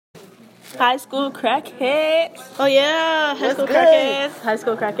HighSchool Crackheads. Oh yeah, HighSchool Crackheads.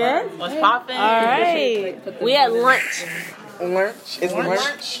 HighSchool Crackheads. What's poppin'? All right. We had lunch. Lunch. It's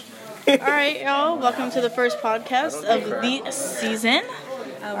lunch. All right, y'all. Welcome to the first podcast of the season.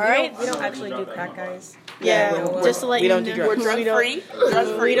 All right. We don't actually do crack, guys. Yeah, just to let you know. We're drug free.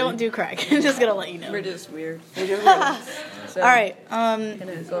 We don't do crack. Just gonna let you know. We're just weird. So, All right. Gonna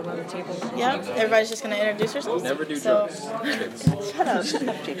go around the table. Yeah. Everybody's just gonna introduce yourselves. Never do So, drugs. shut up.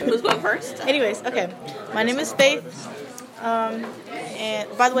 Who's going first? Anyways, okay. My name is Faith.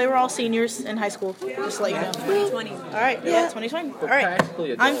 And by the way, we're all seniors in high school. Just to let you know. 2020. All right. Yeah. 2020. All right.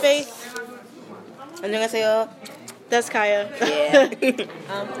 Practically I'm adults. Faith. I'm gonna say, That's Kaya.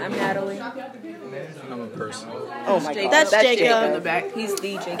 I'm Natalie. I'm a person. oh my god. That's Jacob. In the back. He's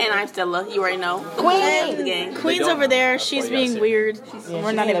the Jacob. And I'm Stella. You already know. Queen. The gang. Queen's over there. She's being weird.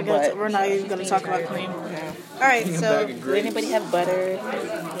 We're not she's even in a butt. gonna talk about Queen. All right. So Bag of Does grapes. anybody have butter?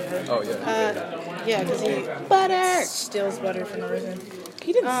 Oh yeah. yeah, because he Butter. steals butter for no reason.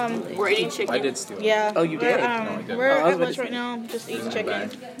 He didn't We're eating I chicken. did steal. Yeah. Oh, you did? We're, No, I didn't. we're Oh, I was at about lunch to right now, just eating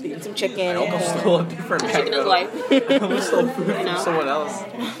chicken. eat some chicken. I almost and- stole a different bag. Chicken is life. I almost stole food from know? someone else.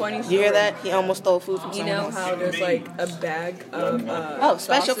 20 You hear that? He almost stole food from You someone know else. how there's like a bag of Oh,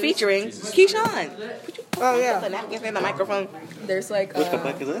 special sauces? featuring Keyshawn. Oh The yeah. napkins and the microphone. There's like is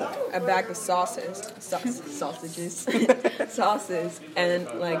that? a bag of sausages, sauces, and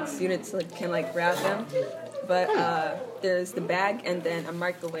like students like can like grab them. But there's the bag and then a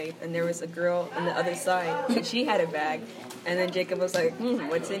microwave, and there was a girl on the other side, and she had a bag. And then Jacob was like,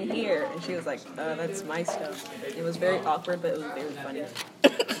 what's in here? And she was like, that's my stuff. It was very awkward, but it was very funny.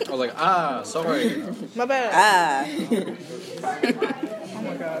 I was like, sorry. My bad. Ah.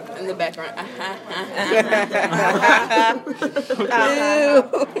 In the background.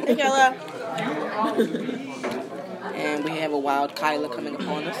 Hey, Kayla. And we have a wild Kyla coming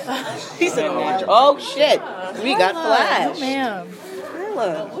upon us. He said, "Wow." Oh shit. We got Oh, Flash. ma'am.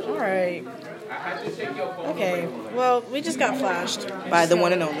 Kyla. All right. Okay. Well, we just got flashed. By the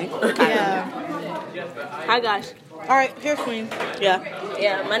one and only. Yeah. Hi guys. All right. Here's Queen. Yeah.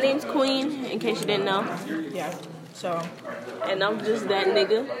 Yeah, my name's Queen. In case you didn't know, Yeah. So, and I'm just that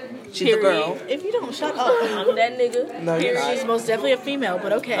nigga. She's a girl. if you don't shut up, I'm that nigga. No, you're not. she's most definitely a female.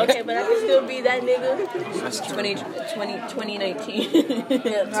 But okay. Okay, but I can still be that nigga. That's true. 2019.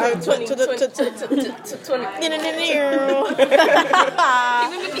 Yeah, All right, 20.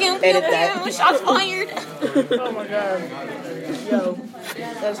 Edit that. Shots fired. Oh my god. Yo,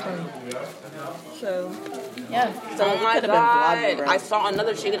 that's funny. So, Yeah. So Oh we my could have been vlogging, god! bro. I saw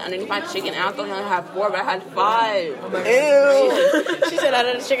another chicken underneath my chicken, and I thought I had 4, but I had 5. Ew. She said I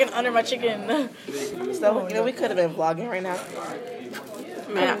had a chicken under my chicken. So, we could have been vlogging right now.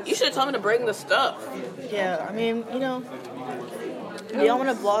 Man, you should have told me to bring the stuff. Yeah. I mean, do y'all want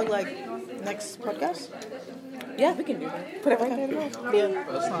to vlog like next podcast? Yeah, we can do that. Put it right there. Yeah.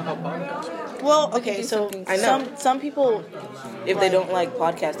 That's not how podcasts work. Well, okay. So I know. some people, If they don't like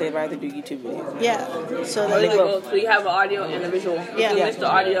podcasts, they'd rather do YouTube videos. yeah. So So they so you have an audio and a visual. Yeah. If you miss the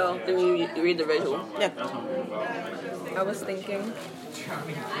audio, then you read the visual. Yeah. I was thinking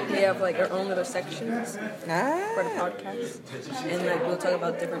we have like our own little sections for the Ah, podcast, and like we'll talk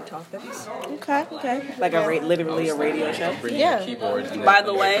about different topics. okay. Like literally a radio show. Bring Yeah. your keyboard. And By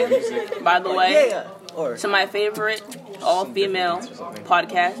the way, Or to my favorite all-female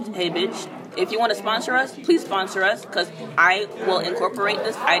podcast, Hey Bitch, if you want to sponsor us, please sponsor us, because I will incorporate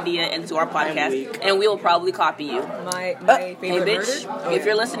this idea into our podcast, and we will probably copy you. My Hey favorite bitch, murder. if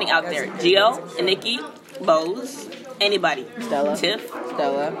you're listening out there, Gio, Nikki, Bose, anybody, Stella. Tiff,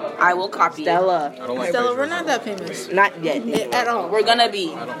 Stella. I will copy you. Stella. I don't like Stella, razors. we're not that famous Not yet. at all. We're gonna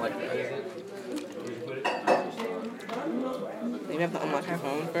be. I don't like that. You have to unlock your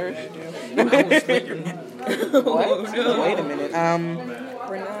phone first. I will split your neck. What? Wait a minute.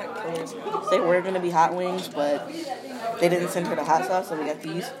 We're not killers. They were gonna be hot wings, but they didn't send her the hot sauce, so we got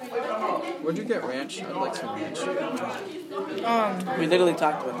these. Where'd you get ranch? I'd like some ranch. We literally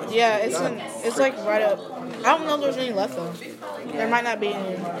talked about this. Yeah, it's like right up. I don't know if there's any left though. There might not be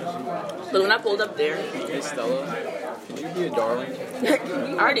any. But when I pulled up there, Hey Stella, can you be a darling?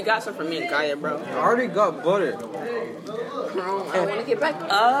 I already got some for me and Kaya, bro. I already got butter. I want to get back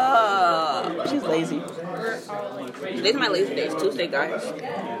up. She's lazy. Today's my lazy days, Tuesday, guys.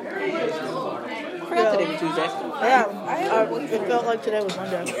 Forgot today was Tuesday. Yeah, it felt like today was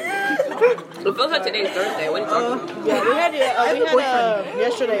Monday. It feels like today's Thursday. What are you talking about? Yeah, we had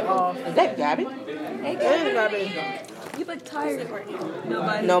yesterday off. Is that Gabby? You look tired.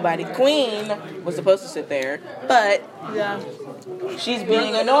 Nobody. Nobody. Queen was supposed to sit there, but Yeah. she's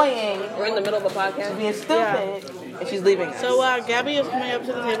being annoying. We're in the middle of a podcast. Being stupid. And she's leaving us. So Gabby is coming up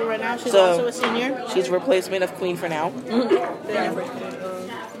to the table right now. She's So- also a senior. She's replacement of Queen for now.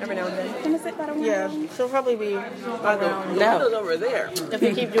 Every now and then. Yeah, she'll probably be around. No. Windows over there. If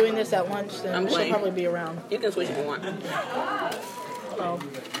we keep doing this at lunch, then I'm she'll playing. probably be around. You can switch if you want. So,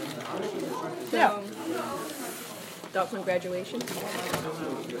 Yeah. Thoughts on graduation?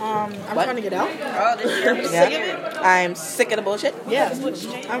 I'm What? trying to get out. Oh, this year. Yeah. I'm sick of the bullshit. Yeah,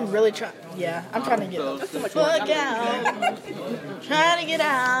 I'm really trying. Yeah, I'm trying to get out. Fuck out. Trying to get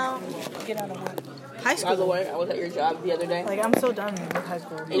out. Get out of work. High By the school. way, I was at your job the other day. Like, I'm so done with high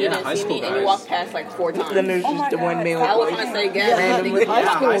school. And you Yeah, didn't high see school me, and you guys. walked past like 4 times. Then there's just the one male I was voice. gonna say Yeah, gas high high for you, and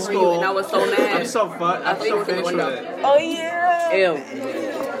I school. was so mad. I'm so fun. I I'm thought you so were from the finished with window. it. Oh yeah. Ew.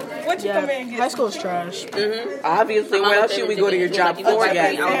 What you come in and Yeah, get? high school's trash. Obviously, where else should we go to your job for, Like,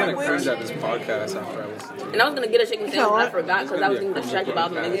 guys? I'm gonna cringe at this podcast after I listen to it. And I was gonna get a chicken sandwich, but I forgot because I was getting distracted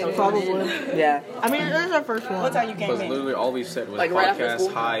about maybe something. Probably. Yeah. I mean, there's our first one. What time you came Because in? literally all we said was Like right after podcast, school?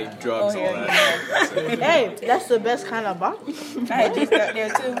 high, drugs, Oh, all yeah, that. That's it. Hey, that's the best kind of box. I had just got there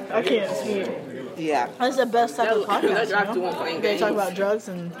too. I can't speak. Yeah. That's the best type of That podcast. drive You to know? one point. They talk about drugs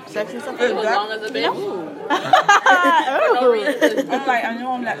and sex and stuff. As long as a bitch. Oh. I'm like, I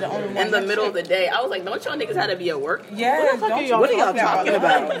know I'm not the only one. In the middle of the day, I was like, "Don't y'all niggas have to be at work?" Yes, fuck don't are you? y'all What are y'all talking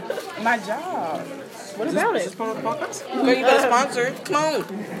about? My job. What about it? Girl, you got a sponsor. Come on.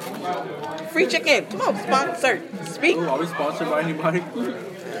 Free chicken. Come on, sponsor. Speak. Ooh, are we sponsored by anybody?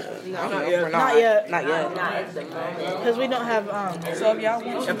 No, we're not. Not yet. Not yet. Because we don't have, So if y'all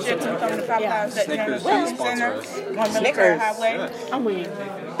want some chips and come to Popeyes at Snickers, Center please sponsor us. on Military Snickers. Highway, I'm weak.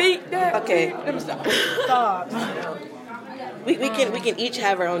 beat that. Okay. Let me stop. Stop. We can each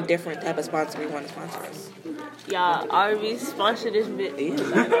have our own different type of sponsor we want to sponsor us. Yeah, RV sponsor this bitch.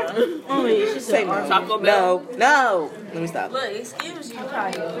 Oh, wait, she said no. Taco Bell. No. Let me stop. Look, excuse you.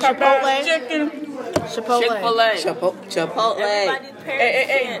 Chipotle. Chicken. Chipotle. Chick-fil-A. Chipotle.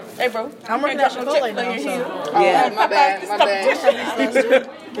 Hey, bro. I'm working at Chipotle now, so. Yeah. My bad.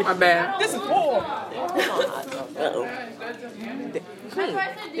 My bad. This is poor. Uh-oh.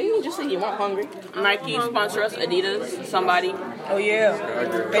 Didn't you just say you weren't hungry? Nike sponsor us. Adidas. Somebody. Oh yeah.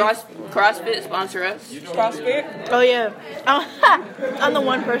 CrossFit sponsor us. CrossFit. Oh, yeah. I'm the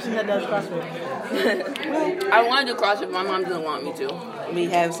one person that does CrossFit. I want to do CrossFit, but my mom doesn't want me to. We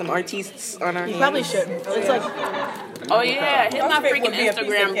have some artists on our You hands. probably shouldn't. It's like, Oh yeah, hit my CrossFit freaking would be a piece of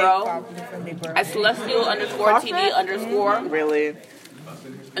Instagram, cake bro. probably for me, bro. At celestial_TD_. Really?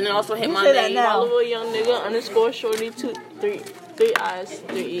 And then also hit my say that name. now. Follow a young nigga _shorty 3 eyes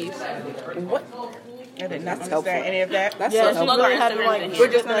 3 E's. What? I did not helpful. understand any of that. That's yeah, so so we're helpful. going to have to, like, We're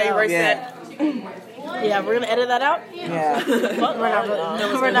just gonna edit that erase out. Yeah. Yeah, we're going to edit that out? Yeah. We're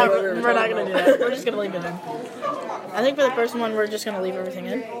not going to do that. We're just going to leave it in. I think for the first one, we're just going to leave everything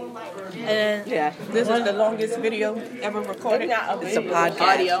in. And then, Yeah. This is the longest video ever recorded. It's a podcast.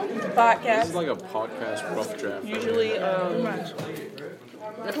 Audio. This Podcast. is like a podcast rough draft. Usually,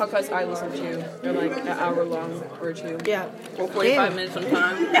 the podcasts I listen to, they're like an hour long or two. yeah. For 45 minutes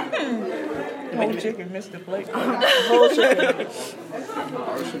sometime. Whole chicken missed the plate. Whole chicken.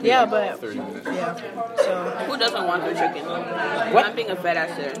 Ours should be Yeah, like but- 30 minutes. Yeah. So, Who doesn't want their chicken? I'm being a fat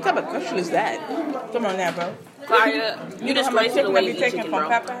ass there. What type of question is that? Come on now, bro. Kaya, you know how much disgracing the chicken I way be you eat taking chicken, from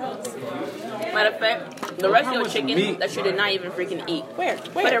bro. Popeyes? Matter of fact, the rest of your much chicken meat? that you did not even freaking eat. Where?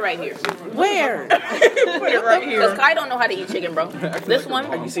 Put it right here. Where? Put it right here. Because Kai don't know how to eat chicken, bro. This one,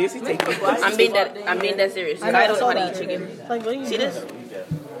 Are you seriously taking it? I'm being that serious. I Kai know, don't know I how saw to eat that. chicken. Like, what are you See doing? this?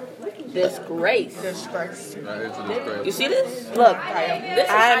 Disgrace. Disgrace. That is a disgrace. You see this? Look, This is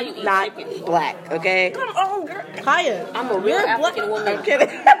how you I'm eat not chicken. black, okay? Come on, girl. Kaya. I'm a real African woman. I'm kidding.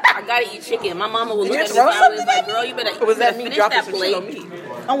 I gotta eat chicken. My mama will look you at me throw sideways something like, at me? girl, you better, Or was you that better me finish dropping that some shit on plate. me?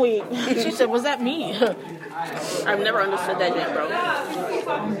 Oh, wait. She said, was that me? I've never understood that yet, bro.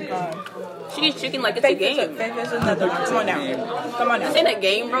 She eats chicken like it's a game. This is another one. Come on now. Come on This now. ain't a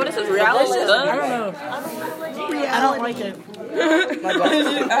game, bro. This is reality. I Huh? don't know. I don't like it. I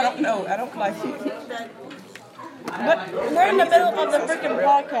don't know. I don't like it. But we're in the middle of the freaking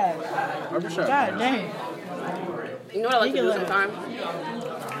podcast. I wish I God dang. You know what I like to do sometimes?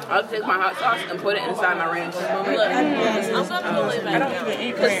 I like to take my hot sauce and put it inside my ranch. Look, I'm gonna believe I don't even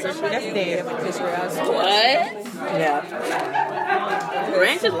eat ranch. That's dead. What? Yeah.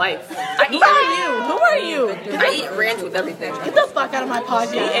 Ranch is life. Who are you? I eat ranch with everything. Get the fuck out of my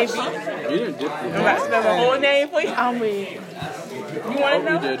podcast. You didn't dip I'm about to spell my whole name for you. I'm weak. You want Oh, to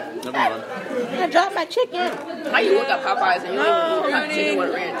know? you did. Never mind. I dropped my chicken. How you look at Popeyes and you don't even eat hot chicken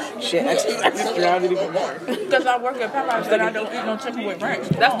with ranch? shit. I just drowned it even more. Because I work at Popeyes and I don't eat no chicken with ranch.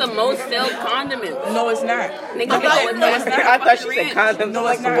 That's the most sold condiment. No, it's not. Nigga, I thought she said condoms. No,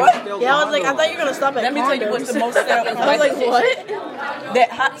 Like, it's not. what? Yeah, I was like, I thought you were gonna stop at Let me tell you condoms. what's the most sold. I was like, what? That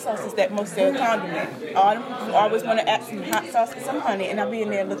hot sauce is that most sold condiment. All them people always want to add some hot sauce and some honey, and I be in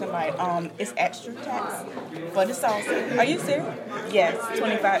there looking like, it's extra tax for the sauce. Are you serious? Yes,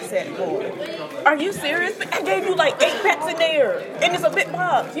 25 cents more. Are you serious? I gave you like 8 packs in there, and it's a big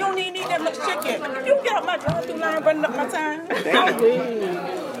box. You don't even need that much chicken. You get out my drive-through line running up my time.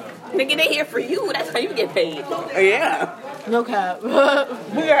 Nigga, they here for you. That's how you get paid. Yeah. No cap. We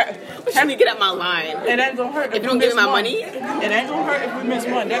are trying to get up my line. It ain't gonna hurt If you don't give me my money. It ain't gonna hurt if we miss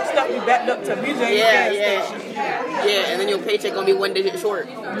one. Next up, we backed up to BJ's gas station. Yeah, and then your paycheck gonna be 1 digit short.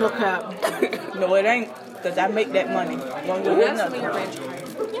 No cap. No, it ain't. Because I make that money. Won't go with nothing. Yeah.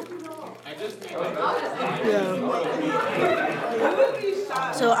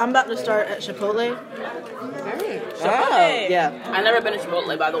 So I'm about to start at Chipotle. Oh, yeah. I've never been to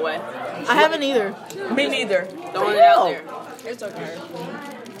Chipotle, by the way. I haven't either. Me neither. Throwing it out there. It's okay.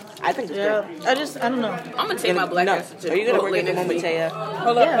 I think it's Yeah. good. I don't know. I'm gonna take my black ass to Are you gonna work Chipotle at the next moment, week. Taya?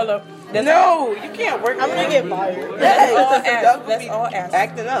 Hold up. No, you can't work. I'm gonna get fired. That's all ask.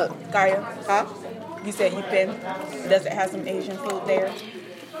 Acting up. Kaya, Huh? you said you been. Does it have some Asian food there?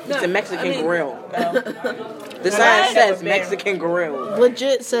 It's a Mexican grill. The Well, sign I've says never been. Mexican grill.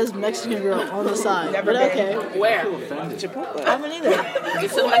 Legit says Mexican grill on the side. Never But been. okay. Where? Chipotle. I haven't either.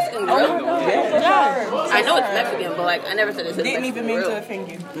 It's still Mexican grill? Yeah. I know it's Mexican, but like I never said it's a Didn't Mexican even mean grill. to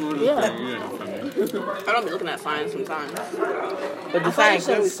offend you. Yeah. I don't be looking at signs sometimes. But the I thought sign you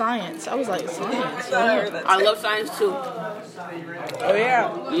said clearly science. I was like, science. I love science too. Oh,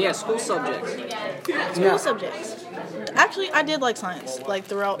 yeah. Yeah, school subjects. School subjects. Actually, I did like science, like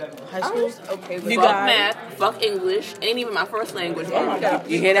throughout high school. Okay, with You Fuck got math, fuck English, ain't even my first language. Oh my god.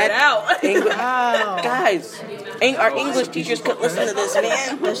 You hear that? out. English. Wow. Guys, our English teachers could listen to this,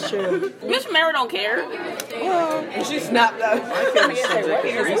 man. That's true. Miss Mara don't care. she snapped out.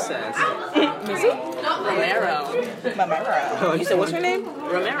 Recess. Romero. You said, what's her name?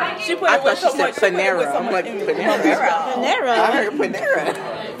 Romero. She put I it with thought she so said much. Panera. I'm like, Panera. I Panera. heard Panera.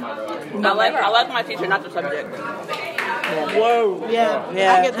 I like my teacher, not the subject. Whoa. Yeah.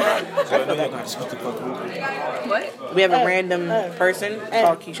 Yeah. I get that. What? We have a random person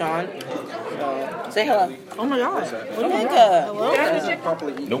called Keyshawn. So, say hello. Oh my god. Nigga. Hello?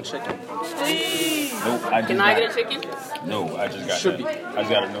 Properly eating chicken. Nope, I Can I get a chicken? No, I just got that. I just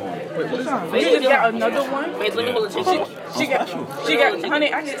got a new one. You just got another one? Wait, looking for the chicken. She got,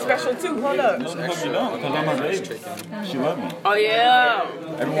 honey, I get special too. Hold up. No, the fuck you don't, because I'm a baby. She loves me. Oh yeah.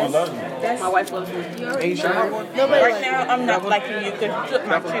 Everyone loves me. My wife loves me. Are you sure? Nobody right now, I'm not liking you because you took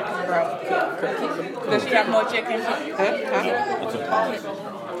my chicken, bro. Does she have more chicken? It's a pause.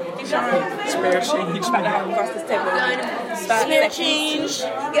 Spare change. About to have across this table. Spare change.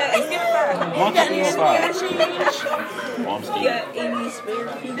 Yeah, it's give it One chicken or five. change. Oh, I'm scared. Any spare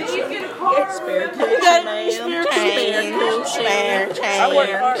change. I work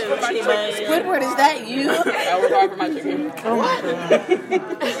hard for my chicken. Squidward, is that you? I work hard for my chicken.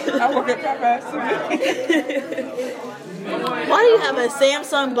 I work at Popeyes. Why do you have a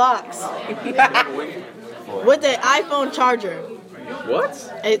Samsung box with an iPhone charger? What?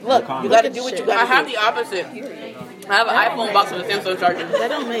 Hey, look, You gotta do what you I gotta have do. the opposite. I have an iPhone box with a Samsung charger. that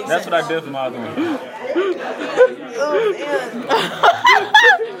don't make That's sense. what I did for my other one.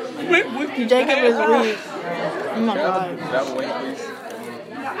 Jacob is weak. Oh my god. That way, please.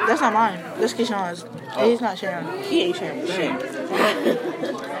 That's not mine. That's Keyshawn's. He's not sharing. He ain't sharing shit. I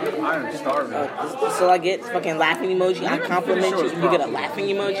am starving. So I get fucking laughing emoji. I compliment you. You get a laughing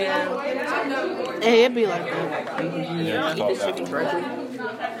emoji. Hey, it'd be like that. Yeah, Eat this chicken correctly.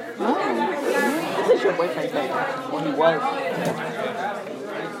 This is your boyfriend's thing. Well, he was.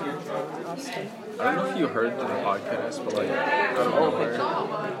 I don't know if you heard the podcast, but like, I don't know where.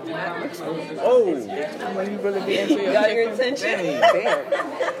 When you really be into your Got your attention.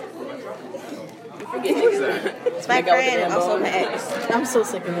 It's my friend, also my ex. I'm so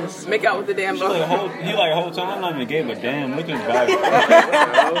sick of this. Make out with the damn He like, bone. he like, whole time, I'm not even gay, but damn, look at his body.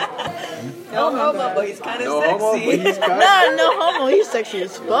 No homo, but he's kind of No homo, sexy. but he's got No homo. He's sexy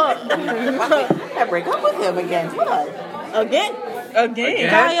as fuck. I break up with him again. What? Again.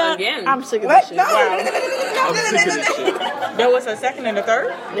 Kaya, Again. I'm sick of What? this shit. No. I'm sick of this shit. There was a second and a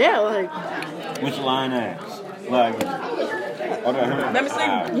third? Yeah, like, Which line ass? Like, oh, that hurt. let me see.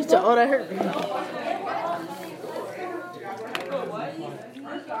 Ow. You said, oh, that hurt.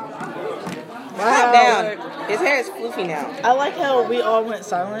 Calm down. His hair is floofy now. I like how we all went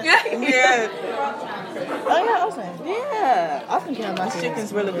silent. Yeah. Oh yeah, Austin. Yeah. Austin came my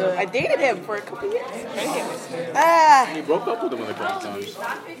chicken's really good. I dated him for a couple years. You broke up with him a couple times.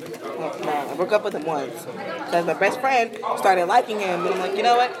 No, I broke up with him once. Because my best friend started liking him. And I'm like, you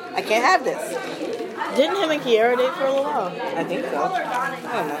know what? I can't have this. Didn't him and Kiara date for a little while? I think so. I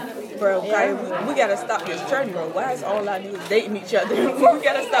don't know. Bro, Yeah. we gotta stop this trend, bro. Why is all our niggas dating each other? We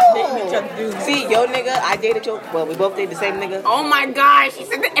gotta stop dating each other, dude. See, yo nigga, I dated your... Well, we both dated the same nigga. Oh my gosh, she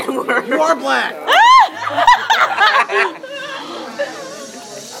said the N-word. You are black.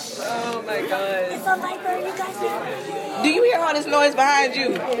 Oh my god. It's a light bird, you guys. Do you hear all this noise behind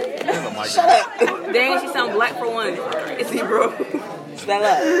you? Shut up. Dang, she sound black for one. Is he bro?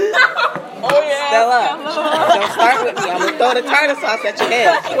 Stella. Oh yeah. Stella. Don't start with me. I'm going to throw the tartar sauce at your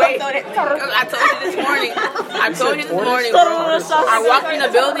head. Wait, I told you this morning. Bro. I walked in the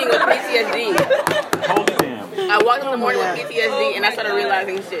building with PTSD. Hold it down. I walked in the morning with PTSD and I started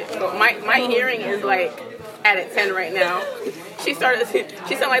realizing shit. So my hearing is like at a 10 right now. She sounded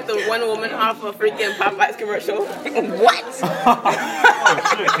like the one woman off a freaking Popeyes commercial. What?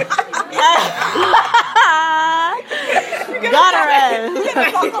 Got her ass.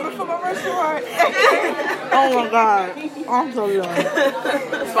 Oh my god. I'm so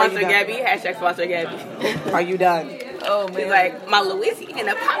done. Sponsor Gabby. Hashtag sponsor Gabby. Are you done? Oh She's man. like, my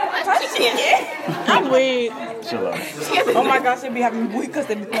Louisiana Popeyes chicken. I'm weak. Chill out. Oh my gosh, they be having weak because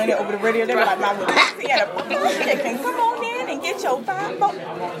they be playing it over the radio. They be like, my Louisiana chicken. Come on in and get your $5.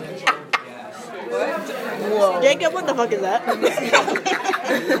 Whoa. Jacob, what the fuck is that?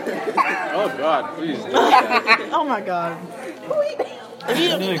 Oh God, please. Oh my god.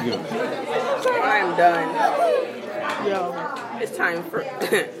 Nigga. I'm done. Yo. It's time for...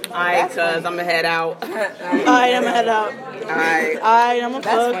 Alright, cuz I'm gonna head out. Alright, I'm gonna head out. Alright. Alright, I'm gonna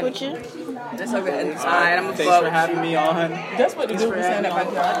fuck with you. That's okay. Alright, I'm gonna Thanks fuck for having me on. That's what the dude was saying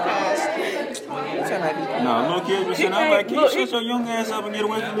about your podcast. No, no kids were saying, I'm like, can you shut your young ass up and get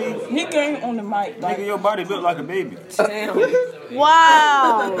away from me? He came on the mic. Nigga, your body built like a baby. Damn.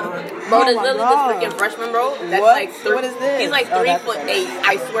 Wow. Bro, this literally this freaking freshman, bro. That's What? like What is this? He's like Oh, 3'8". that's funny.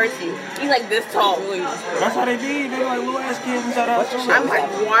 I swear to you, he's like this tall. That's how they be. They like little ass kids inside the house. I'm like,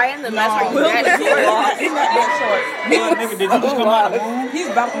 why in the mess are you that He's short? not that short. What, nigga, did you just come out the womb? He's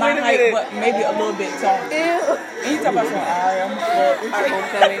about my height, but maybe a little bit tall. And he's talking about some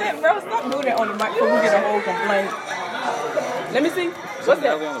bro, stop doing that on the mic before we get a whole complaint. Let me see. What's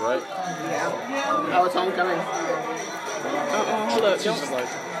that? On the right. Oh, it's homecoming. Hold up. Is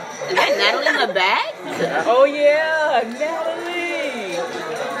that Natalie in the back? Oh yeah, Natalie.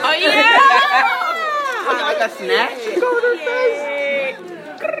 Oh yeah! Looking like a snack.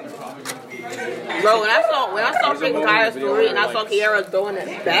 Bro, when I saw freaking Kaya's story and I saw Kiara throwing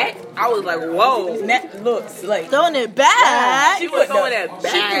it back, I was like, whoa. Nat looks like Throwing it back. She was throwing it She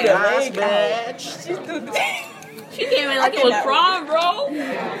threw the back. leg out. She threw the She came in like it was prom, bro.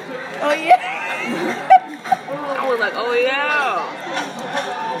 Oh yeah. I was like, oh yeah.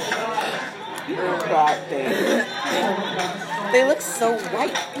 They look so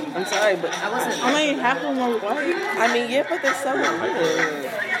white. I'm sorry, but I wasn't. I mean, half of them are white. I mean, yeah, but they're so weird.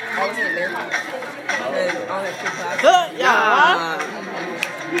 I wasn't there. And all that two classes. Yeah.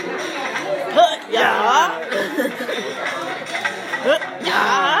 Yeah.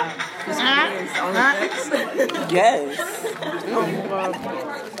 Yeah. Experience all the things. Yes.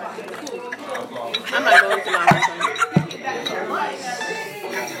 I'm not going to my homecoming.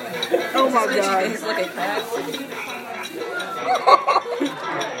 Oh my Switch god. things like a cat.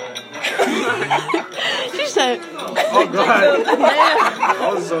 She said, Oh God.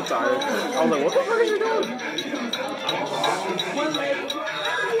 I was so tired. I was like, what the fuck is she doing?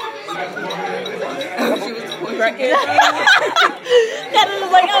 Kevin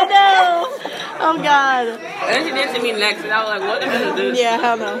was like, oh no. Oh god. And then she did to me next, and I was like, what the hell is this? Yeah,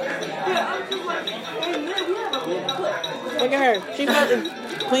 hell no. Look at her. She flirting.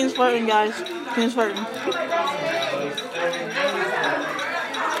 Queen's flirting, guys. Queen's flirting.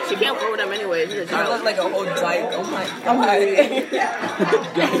 She can't flirt with them anyway. She's a I child. look like a whole dyke. Oh my god.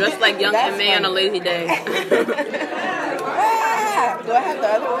 Just like young That's M.A. on a lazy day. Do I have the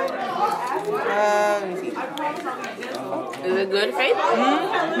other one? Let me see. Is it good, Faith?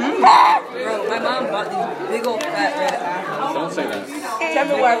 Bro, my mom bought these big old fat red apples. Don't say that. Tell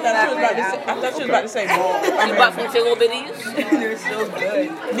me what I thought she was about to say. I thought she was about to say ball. You bought some tickle bitties? They're so good.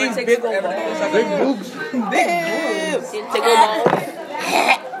 These It takes big old forever. balls. Big boobs. Tickle balls?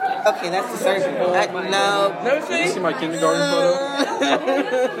 Okay, that's the surgery. No. Let me You see. see my kindergarten photo?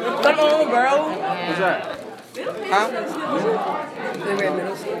 Come on, bro. Who's that? Huh? They were in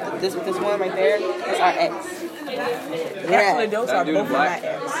middle school. This one right there is our ex. Actually, those That are dude both of my black.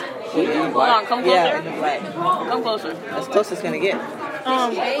 ex. Hold on, come closer. Yeah, in the black. Come closer. That's close it's gonna get.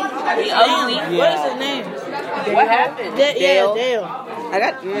 The ugly. What is his name? What happened? Yeah, Dale. I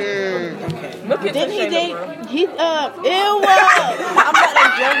got. Okay. Look at Didn't he Shayna, date? bro. He I'm about to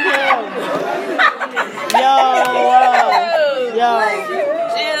jump him. Yo.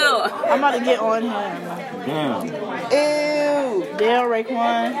 Chill. I'm about to get on him. Damn. Ew. Dale,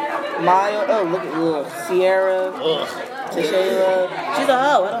 Raekwon. Maya. Oh, look at Sierra. Tashayla. She's a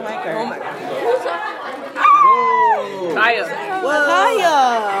hoe. I don't like her. Oh my god. Kaya. Kaya.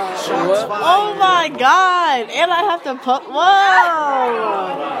 Oh my god. And I have to put.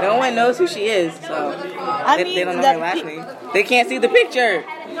 Whoa. No one knows who she is, so they don't know her last name. They can't see the picture. I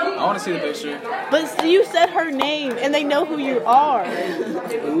want to see the picture. But you said her name and they know who you are.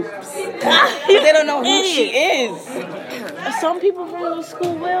 Oops. They don't know who she is. Some people from the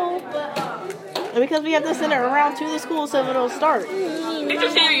school will. Because we have to send it around to the school so it'll start. It's your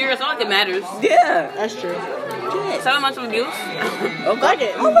senior year. It's not like it matters. Yeah. That's true. 7 months of abuse. Oh, Fuck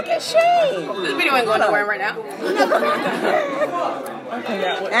it. Oh, look at Shane. This video ain't going nowhere right now.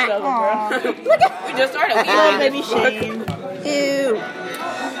 We just started. We Oh, ain't baby just work. Shane. Ew.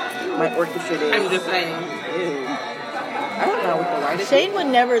 My orchestra is. I'm just saying. Ew. I don't know what the writer Shane would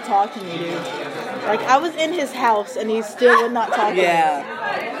never talk to me, dude. Like, I was in his house and he still would not talk to me. Yeah.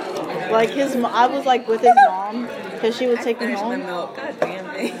 Like, I was like with his mom because she would take me Finish my home milk. God damn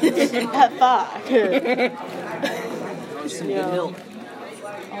it. at 5. Some good milk.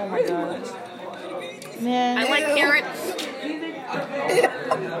 Oh my god. Man. I like carrots.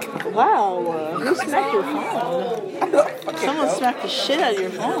 Wow. Who smacked your phone? Someone smacked the shit out of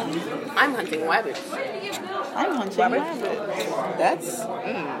your phone. I'm hunting rabbits. I'm hunting rabbits. That's. I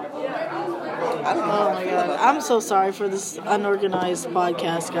don't know. Oh my god. I'm so sorry for this unorganized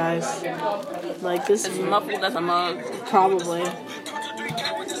podcast, guys. Like, this It's muffled as a mug. probably.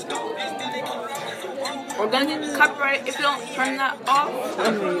 We're gonna get copyright if you don't turn that off.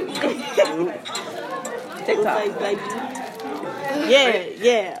 TikTok.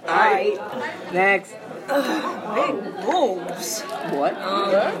 Yeah. Alright. Next. Big boobs. What?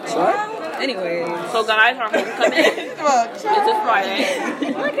 What? Anyway. So guys, our homecoming. This is Friday.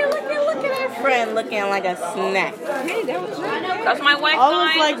 Look at our friend looking like a snack. Hey, that was right. That's my wife. I was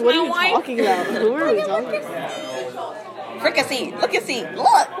guys. like, That's what my are you wife. talking about? Who are we talking about? Fricassee. Look and see.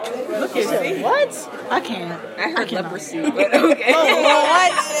 Look. Look at you. What? I can't. I heard cannot. leprosy, but okay.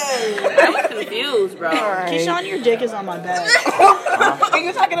 What? I was confused, bro. Keyshawn, your dick is on my back. Are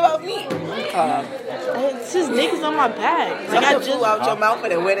you talking about me? It's his dick is on my back. Like, I Just flew out your mouth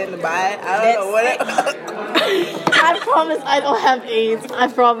and it went in the bite. I don't know what it. I promise I don't have AIDS. I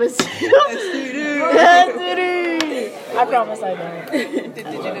promise. Yes, you do. I promise I don't.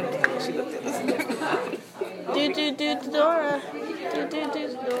 She looked at us. Dora.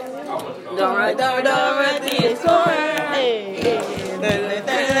 Dora, Dora, Dora, the explorer. Hey.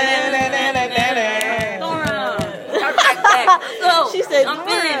 Dora. So, She said, I'm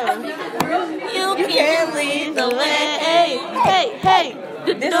feeling. You Can't lead the way. Hey.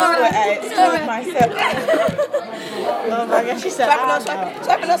 This is what I told myself. Oh my gosh, she said,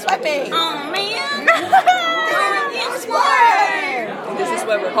 Swiping, no swiping. Oh man. This is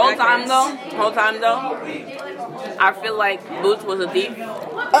what we're Whole time though, I feel like Boots was a thief.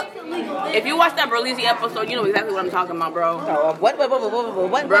 If you watch that Berlizzi episode, you know exactly what I'm talking about, bro. What? Bro.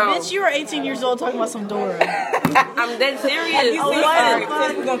 bitch, you were 18 years old talking about some Dora. I'm dead serious.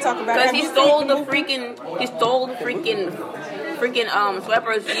 We're gonna talk about Because he stole the freaking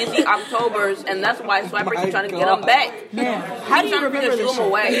Sweppers Yeezy Octobers, and that's why Sweppers is trying to get them back. Man, how do you remember this shit?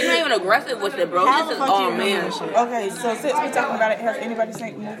 away. He's not even aggressive with it, bro. How He's the just, fuck do you oh remember man. this shit? Okay, so since we're talking about it, has anybody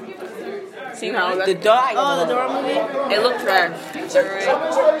seen the movie? See how the dog. Oh, the Dora movie? it looked trash.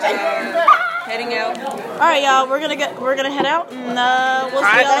 heading out. All right, y'all, we're gonna head out, and we'll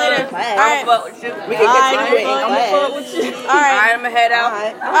see y'all later. All right. We can get I'm gonna fuck with you. All right. Alright, I'm gonna head out. All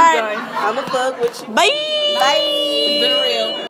right. I'm a fuck with you. Bye. It's been real.